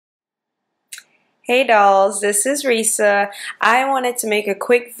Hey dolls, this is Risa. I wanted to make a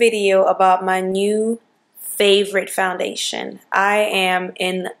quick video about my new favorite foundation. I am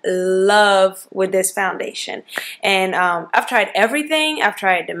in love with this foundation, and I've tried everything. I've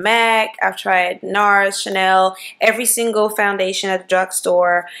tried the MAC, I've tried NARS, Chanel, every single foundation at the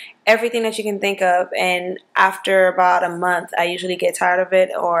drugstore, everything that you can think of, and after about a month I usually get tired of it,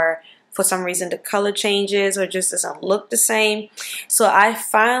 or for some reason the color changes or just doesn't look the same. So I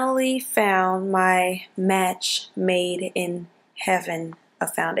finally found my match made in heaven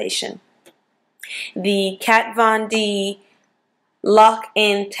of foundation. The Kat Von D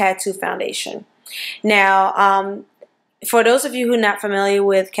Lock-In Tattoo Foundation. Now, for those of you who are not familiar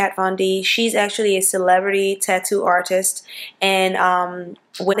with Kat Von D, she's actually a celebrity tattoo artist, and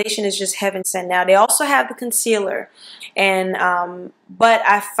foundation is just heaven sent. Now, they also have the concealer, and but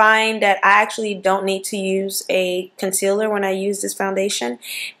I find that I actually don't need to use a concealer when I use this foundation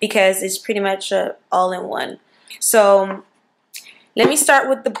because it's pretty much all-in-one. So let me start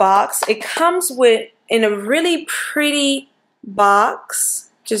with the box. It comes in a really pretty box,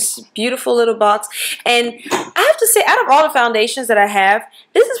 just beautiful little box. And I have to say, out of all the foundations that I have,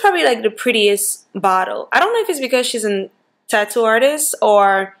 this is probably like the prettiest bottle. I don't know if it's because she's a tattoo artist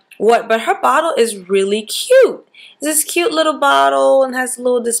or what, but her bottle is really cute. It's this cute little bottle and has a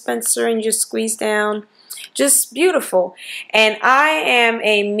little dispenser and you just squeeze down. Just beautiful. And I am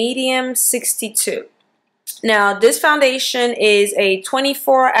a medium 62. Now, this foundation is a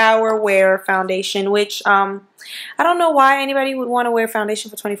 24-hour wear foundation, which I don't know why anybody would want to wear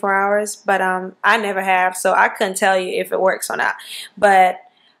foundation for 24 hours, but I never have, so I couldn't tell you if it works or not. But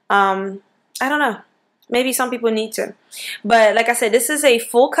I don't know. Maybe some people need to. But like I said, this is a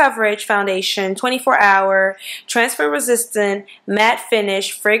full coverage foundation, 24-hour, transfer resistant, matte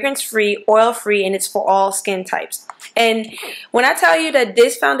finish, fragrance free, oil free, and it's for all skin types. And when I tell you that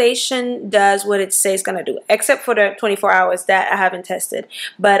this foundation does what it says it's going to do, except for the 24 hours that I haven't tested.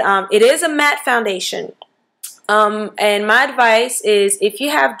 But it is a matte foundation. And my advice is, if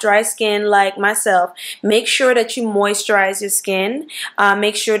you have dry skin like myself, make sure that you moisturize your skin.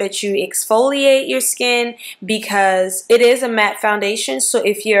 Make sure that you exfoliate your skin, because it is a matte foundation. So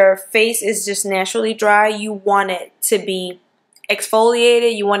if your face is just naturally dry, you want it to be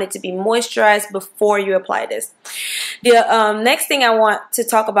exfoliated, you want it to be moisturized before you apply this. The next thing I want to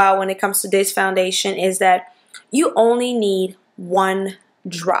talk about when it comes to this foundation is that you only need one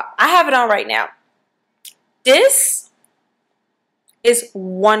drop. I have it on right now. This is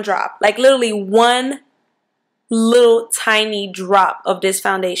one drop, like literally one little tiny drop of this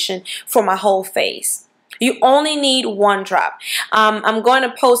foundation for my whole face. You only need one drop. I'm going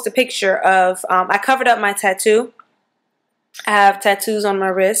to post a picture of, I covered up my tattoo. I have tattoos on my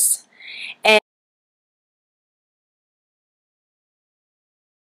wrist.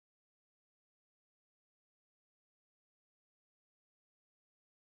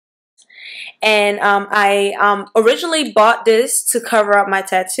 And I originally bought this to cover up my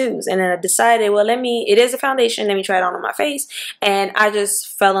tattoos, and then I decided, well, it is a foundation, let me try it on my face, and I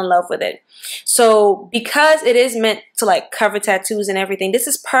just fell in love with it. So because it is meant to like cover tattoos and everything, this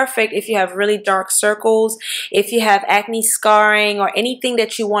is perfect if you have really dark circles, if you have acne scarring, or anything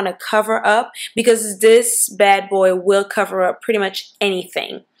that you want to cover up, because this bad boy will cover up pretty much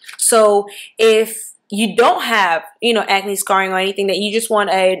anything. So if you don't have, acne scarring or anything, that you just want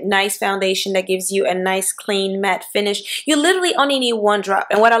a nice foundation that gives you a nice clean matte finish, you literally only need one drop.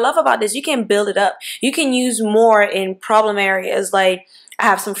 And what I love about this, you can build it up. You can use more in problem areas. Like, I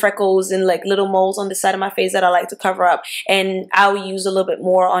have some freckles and like little moles on the side of my face that I like to cover up, and I'll use a little bit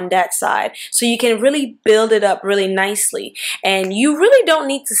more on that side. So you can really build it up really nicely, and you really don't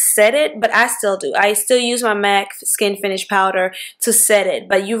need to set it, but I still do. I still use my MAC Skin Finish Powder to set it,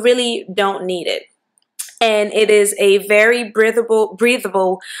 but you really don't need it. And it is a very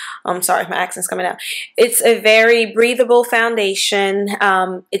breathable, I'm sorry, my accent's coming out. It's a very breathable foundation.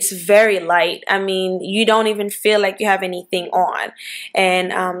 It's very light. I mean, you don't even feel like you have anything on.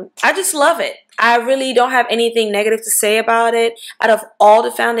 And I just love it. I really don't have anything negative to say about it. Out of all the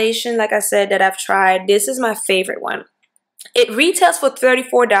foundation, like I said, that I've tried, this is my favorite one. It retails for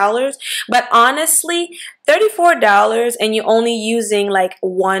 $34, but honestly, $34 and you're only using like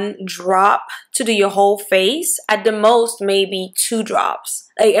one drop to do your whole face, at the most maybe two drops.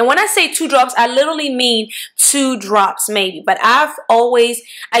 And when I say two drops, I literally mean two drops maybe. But the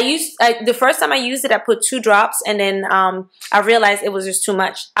first time I used it, I put two drops, and then I realized it was just too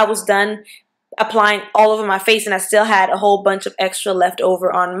much. I was done applying all over my face, and I still had a whole bunch of extra left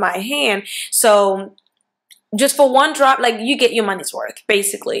over on my hand. So just for one drop, like you get your money's worth,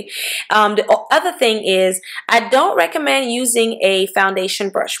 basically. The other thing is, I don't recommend using a foundation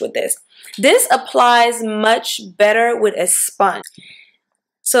brush with this. This applies much better with a sponge.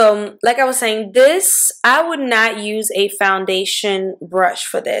 So like I was saying, this, I would not use a foundation brush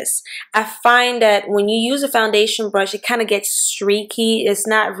for this. I find that when you use a foundation brush, it kind of gets streaky. It's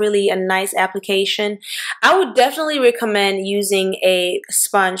not really a nice application. I would definitely recommend using a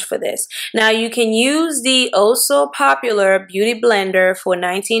sponge for this. Now you can use the oh so popular Beauty Blender for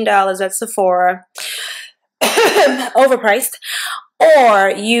 $19 at Sephora. Overpriced. Or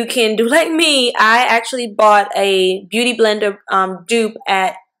you can do like me. I actually bought a Beauty Blender dupe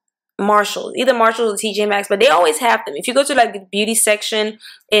at Marshalls, either Marshalls or TJ Maxx, but they always have them. If you go to like the beauty section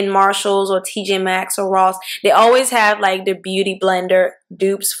in Marshalls or TJ Maxx or Ross, they always have like the Beauty Blender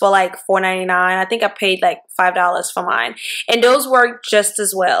dupes for like $4.99. I think I paid like $5 for mine, and those work just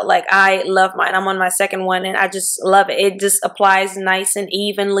as well. Like, I love mine. I'm on my second one and I just love it. It just applies nice and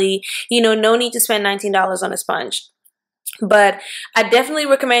evenly. You know, no need to spend $19 on a sponge. But I definitely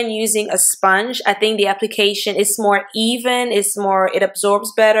recommend using a sponge. I think the application is more even, it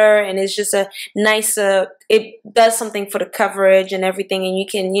absorbs better, and it's just a nicer, it does something for the coverage and everything, and you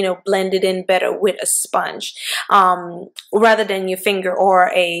can, you know, blend it in better with a sponge rather than your finger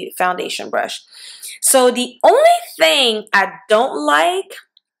or a foundation brush. So the only thing I don't like,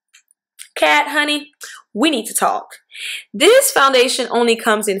 Cat, honey, we need to talk. This foundation only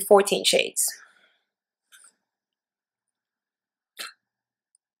comes in 14 shades.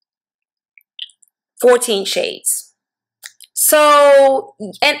 14 shades. So,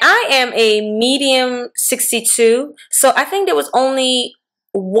 and I am a medium 62, so I think there was only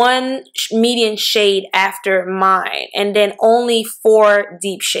one medium shade after mine, and then only 4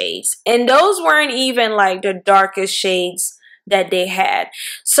 deep shades, and those weren't even like the darkest shades that they had.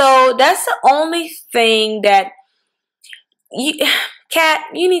 So that's the only thing that Cat,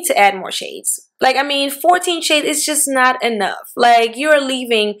 you need to add more shades. Like, I mean, 14 shades is just not enough. Like, you're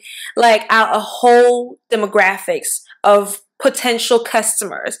leaving like out a whole demographics of potential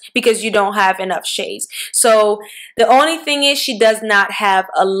customers because you don't have enough shades. So the only thing is, she does not have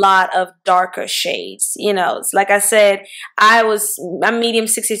a lot of darker shades. You know, it's like I said, I'm medium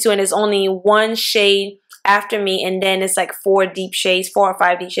 62 and there's only one shade after me, and then it's like 4 deep shades, 4 or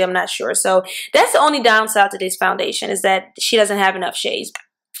 5 deep shades, I'm not sure. So that's the only downside to this foundation, is that she doesn't have enough shades.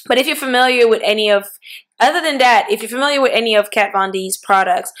 But if you're familiar with any of, other than that, if you're familiar with any of Kat Von D's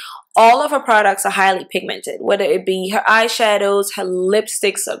products, all of her products are highly pigmented, whether it be her eyeshadows, her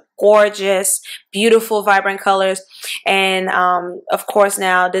lipsticks are gorgeous, beautiful, vibrant colors. And of course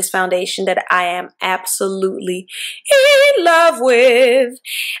now this foundation that I am absolutely in love with.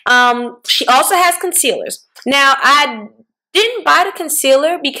 She also has concealers. Now, I didn't buy the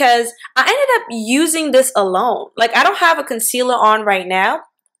concealer because I ended up using this alone. Like, I don't have a concealer on right now.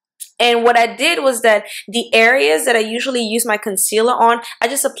 And what I did was that the areas that I usually use my concealer on, I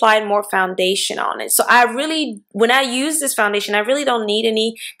just applied more foundation on it. So I really, when I use this foundation, I really don't need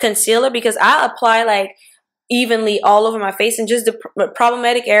any concealer because I apply like evenly all over my face, and just the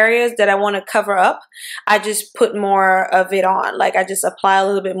problematic areas that I want to cover up, I just put more of it on. Like, I just apply a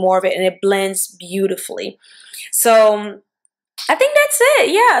little bit more of it and it blends beautifully. So I think that's it.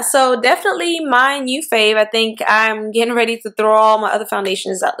 Yeah, so definitely my new fave. I think I'm getting ready to throw all my other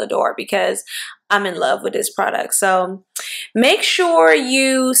foundations out the door because I'm in love with this product. So make sure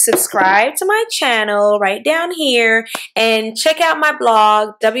you subscribe to my channel right down here and check out my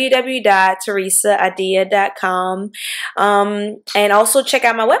blog, www.teresaadia.com. And also check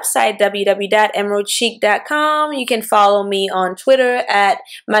out my website, www.emeraldchic.com. You can follow me on Twitter at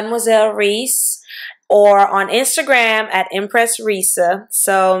Mademoiselle Reese, or on Instagram at Impress Risa.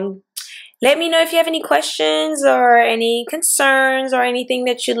 So let me know if you have any questions or any concerns or anything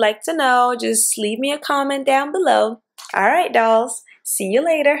that you'd like to know. Just leave me a comment down below. All right, dolls. See you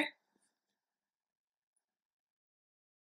later.